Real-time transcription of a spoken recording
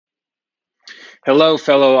Hello,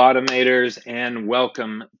 fellow automators, and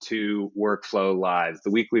welcome to Workflow Live, the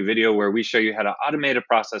weekly video where we show you how to automate a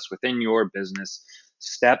process within your business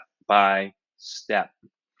step by step.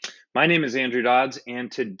 My name is Andrew Dodds,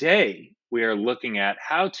 and today we are looking at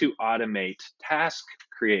how to automate task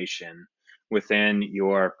creation within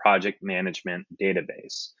your project management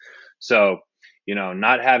database. So,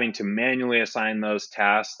 not having to manually assign those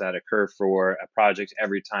tasks that occur for a project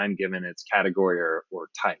every time given its category or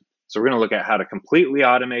type. So we're going to look at how to completely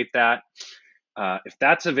automate that. If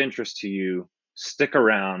that's of interest to you, stick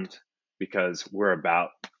around because we're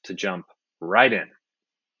about to jump right in.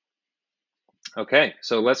 Okay,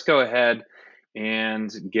 so let's go ahead and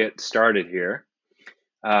get started here.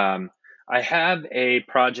 I have a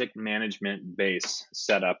project management base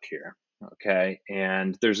set up here, okay?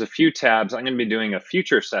 And there's a few tabs. I'm going to be doing a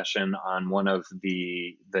future session on one of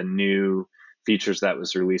the new features that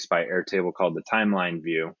was released by Airtable called the timeline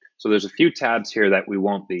view. So there's a few tabs here that we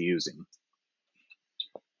won't be using,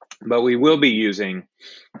 but we will be using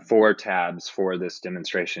 4 tabs for this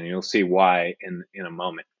demonstration. You'll see why in a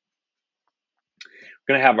moment.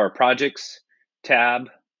 We're going to have our projects tab,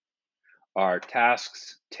 our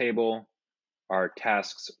tasks table, our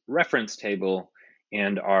tasks reference table,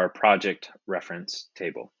 and our project reference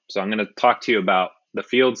table. So I'm going to talk to you about the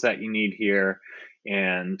fields that you need here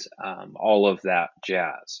and all of that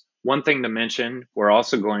jazz. One thing to mention, we're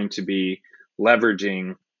also going to be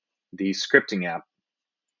leveraging the scripting app.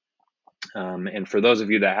 And for those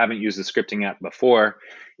of you that haven't used the scripting app before,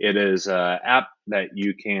 it is an app that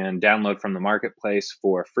you can download from the marketplace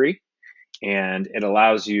for free, and it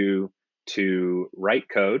allows you to write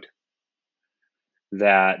code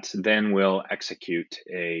that then will execute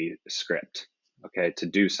a script, okay, to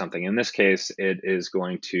do something. In this case, it is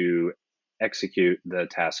going to execute the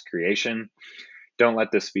task creation. Don't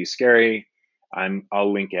let this be scary.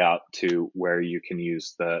 I'll link out to where you can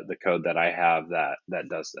use the code that I have that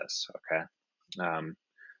does this, okay?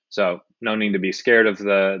 So no need to be scared of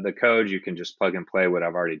the code. You can just plug and play what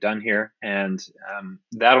I've already done here. And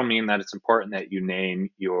that'll mean that it's important that you name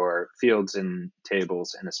your fields and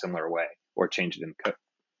tables in a similar way or change it in code.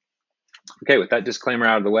 Okay, with that disclaimer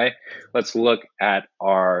out of the way, let's look at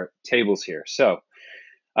our tables here. So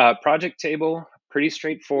project table, pretty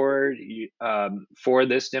straightforward. For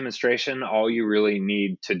this demonstration, all you really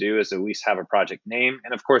need to do is at least have a project name.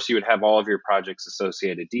 And of course, you would have all of your project's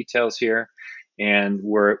associated details here. And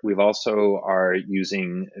we've also are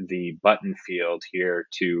using the button field here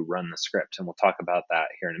to run the script. And we'll talk about that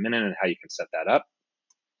here in a minute and how you can set that up.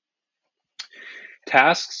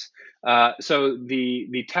 Tasks. So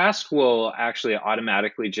the task will actually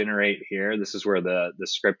automatically generate here. This is where the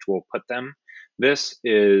script will put them. This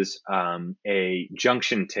is a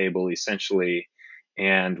junction table essentially,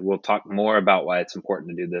 and we'll talk more about why it's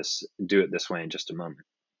important to do it this way in just a moment.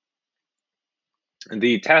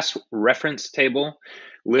 The task reference table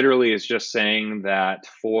literally is just saying that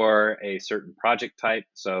for a certain project type,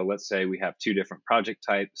 so let's say we have 2 different project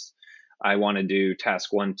types, I want to do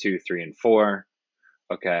task 1, 2, 3, and 4.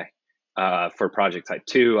 Okay. For project type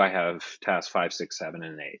 2, I have task 5, 6, 7,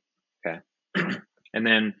 and 8. Okay. And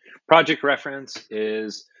then project reference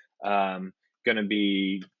is going to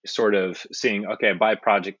be sort of seeing, okay, by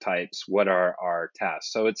project types, what are our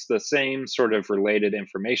tasks? So it's the same sort of related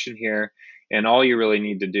information here. And all you really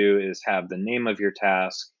need to do is have the name of your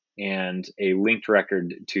task and a linked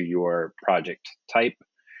record to your project type.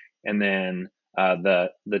 And then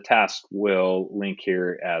the task will link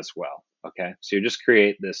here as well. Okay, so you just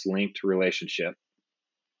create this linked relationship.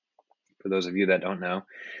 For those of you that don't know,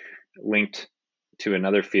 linked to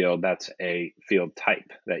another field, that's a field type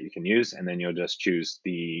that you can use, and then you'll just choose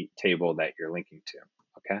the table that you're linking to,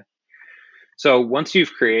 okay? So once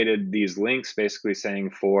you've created these links, basically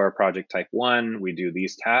saying for project type 1, we do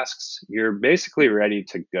these tasks, you're basically ready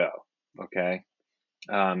to go, okay?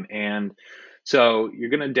 And so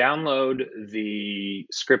you're gonna download the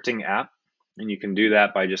scripting app, and you can do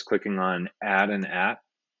that by just clicking on add an app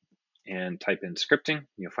and type in scripting.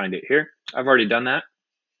 You'll find it here. I've already done that.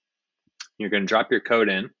 You're going to drop your code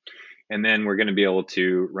in, and then we're going to be able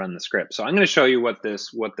to run the script. So I'm going to show you what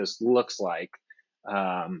this looks like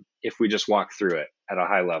if we just walk through it at a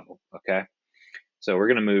high level. Okay. So we're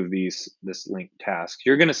going to move this link task.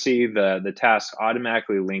 You're going to see the task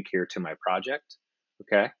automatically link here to my project.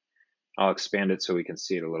 Okay. I'll expand it so we can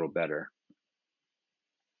see it a little better.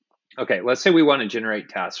 Okay, let's say we want to generate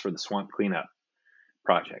tasks for the swamp cleanup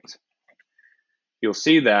project. You'll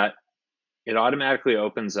see that it automatically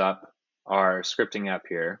opens up our scripting app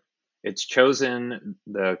here. It's chosen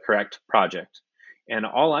the correct project. And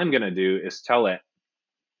all I'm going to do is tell it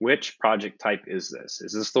which project type is this?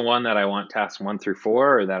 Is this the one that I want tasks 1 through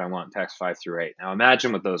 4 or that I want tasks 5 through 8? Now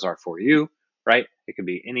imagine what those are for you, right? It could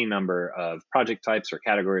be any number of project types or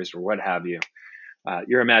categories or what have you.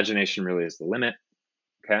 Your imagination really is the limit,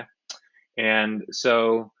 okay? And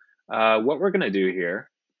so what we're going to do here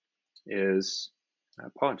is, I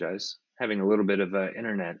apologize, having a little bit of an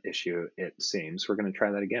internet issue, it seems. We're going to try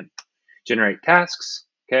that again. Generate tasks,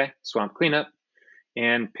 okay, swamp cleanup,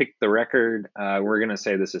 and pick the record. We're going to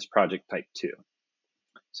say this is project type 2.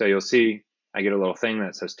 So you'll see I get a little thing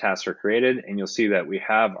that says tasks are created, and you'll see that we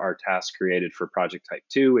have our tasks created for project type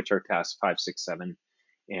 2, which are tasks 5, 6, 7,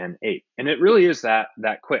 and 8. And it really is that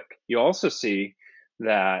quick. You also see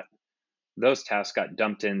that those tasks got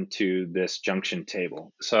dumped into this junction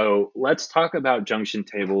table. So let's talk about junction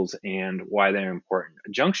tables and why they're important.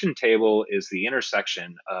 A junction table is the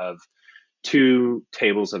intersection of two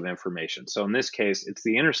tables of information. So in this case, it's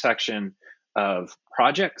the intersection of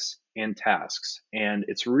projects and tasks. And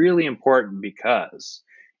it's really important because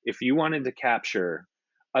if you wanted to capture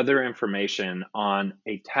other information on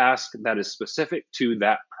a task that is specific to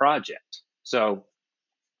that project, so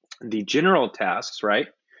the general tasks, right?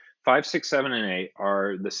 5, 6, 7, and 8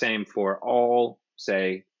 are the same for all,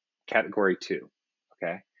 say, category 2,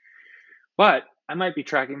 okay? But I might be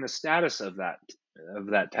tracking the status of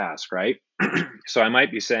that task, right? So I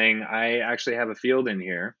might be saying I actually have a field in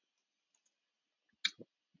here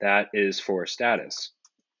that is for status,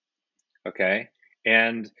 okay?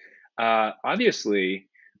 And obviously,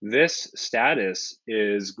 this status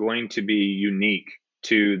is going to be unique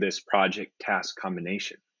to this project task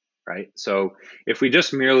combination, right? So if we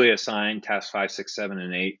just merely assign task 5, 6, 7,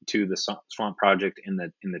 and 8 to the swamp project in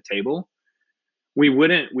the table, we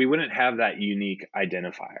wouldn't have that unique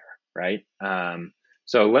identifier, right?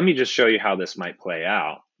 So let me just show you how this might play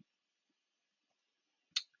out,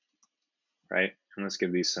 right? And let's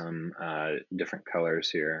give these some different colors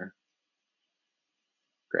here.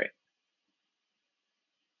 Great.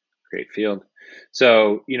 Create field.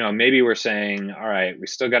 So, maybe we're saying, all right, we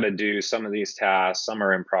still got to do some of these tasks, some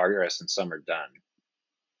are in progress and some are done.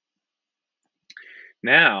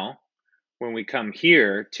 Now, when we come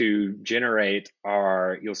here to generate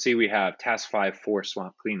you'll see we have task 5 for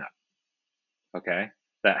swamp cleanup, okay?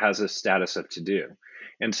 That has a status of to do.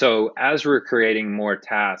 And so as we're creating more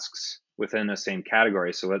tasks within the same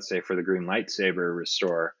category, so let's say for the green lightsaber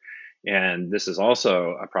restore, and this is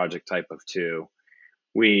also a project type of 2,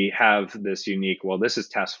 we have this unique, well, this is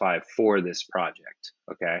task 5 for this project,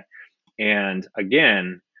 okay? And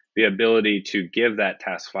again, the ability to give that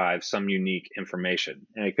task 5 some unique information.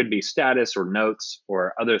 And it could be status or notes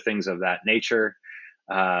or other things of that nature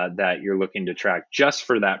that you're looking to track just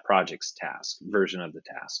for that project's task, version of the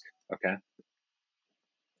task, okay?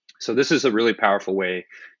 So this is a really powerful way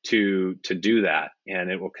to do that,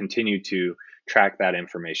 and it will continue to track that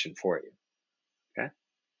information for you, okay?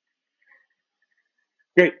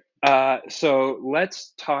 Great. So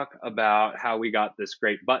let's talk about how we got this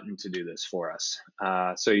great button to do this for us.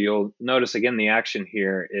 So you'll notice again, the action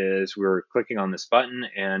here is we're clicking on this button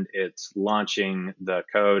and it's launching the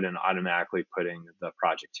code and automatically putting the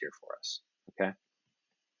project here for us, okay?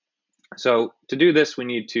 So to do this, we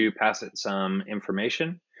need to pass it some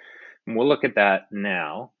information, and we'll look at that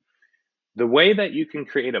now. The way that you can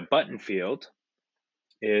create a button field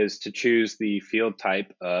is to choose the field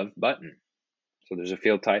type of button. So there's a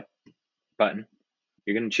field type button.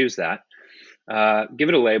 You're going to choose that. Give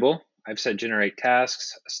it a label. I've said generate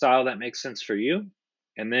tasks, a style that makes sense for you.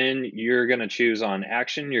 And then you're going to choose on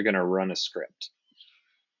action, you're going to run a script.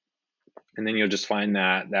 And then you'll just find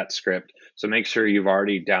that script. So make sure you've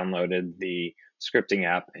already downloaded the scripting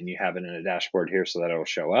app and you have it in a dashboard here so that it will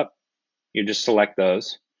show up. You just select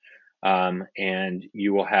those and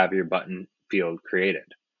you will have your button field created.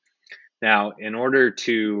 Now, in order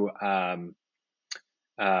to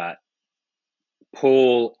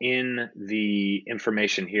pull in the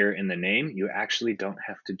information here in the name, you actually don't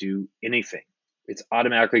have to do anything. It's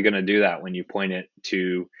automatically going to do that when you point it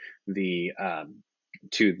to the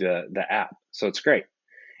app. So it's great.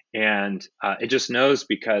 And it just knows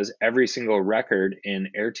because every single record in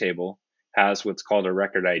Airtable has what's called a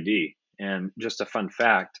record ID. And just a fun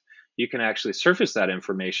fact, you can actually surface that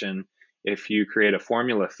information if you create a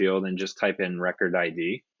formula field and just type in record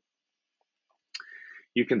ID.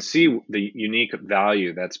 You can see the unique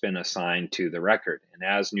value that's been assigned to the record. And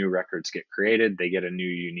as new records get created, they get a new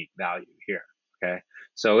unique value here, okay?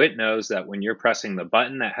 So it knows that when you're pressing the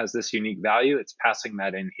button that has this unique value, it's passing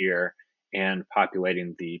that in here and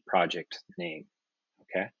populating the project name,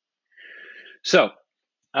 okay? So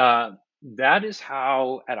that is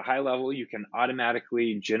how, at a high level, you can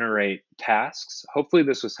automatically generate tasks. Hopefully,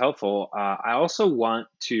 this was helpful. I also want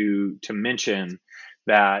to mention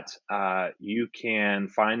that you can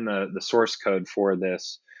find the source code for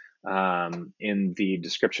this in the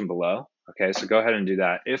description below. Okay, so go ahead and do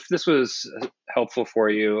that. If this was helpful for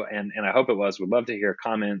you, and I hope it was, would love to hear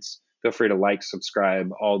comments. Feel free to like,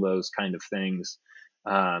 subscribe, all those kind of things,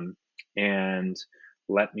 and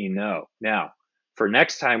let me know. Now, for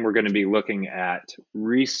next time, we're going to be looking at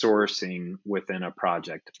resourcing within a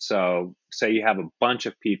project. So say you have a bunch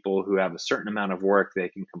of people who have a certain amount of work they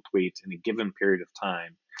can complete in a given period of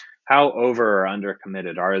time. How over or under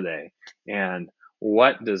committed are they? And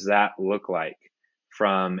what does that look like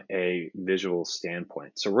from a visual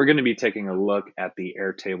standpoint? So we're going to be taking a look at the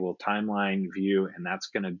Airtable timeline view, and that's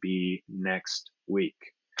going to be next week.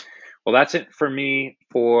 Well, that's it for me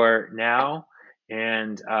for now,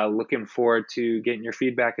 and looking forward to getting your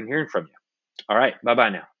feedback and hearing from you. All right, bye bye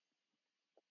now.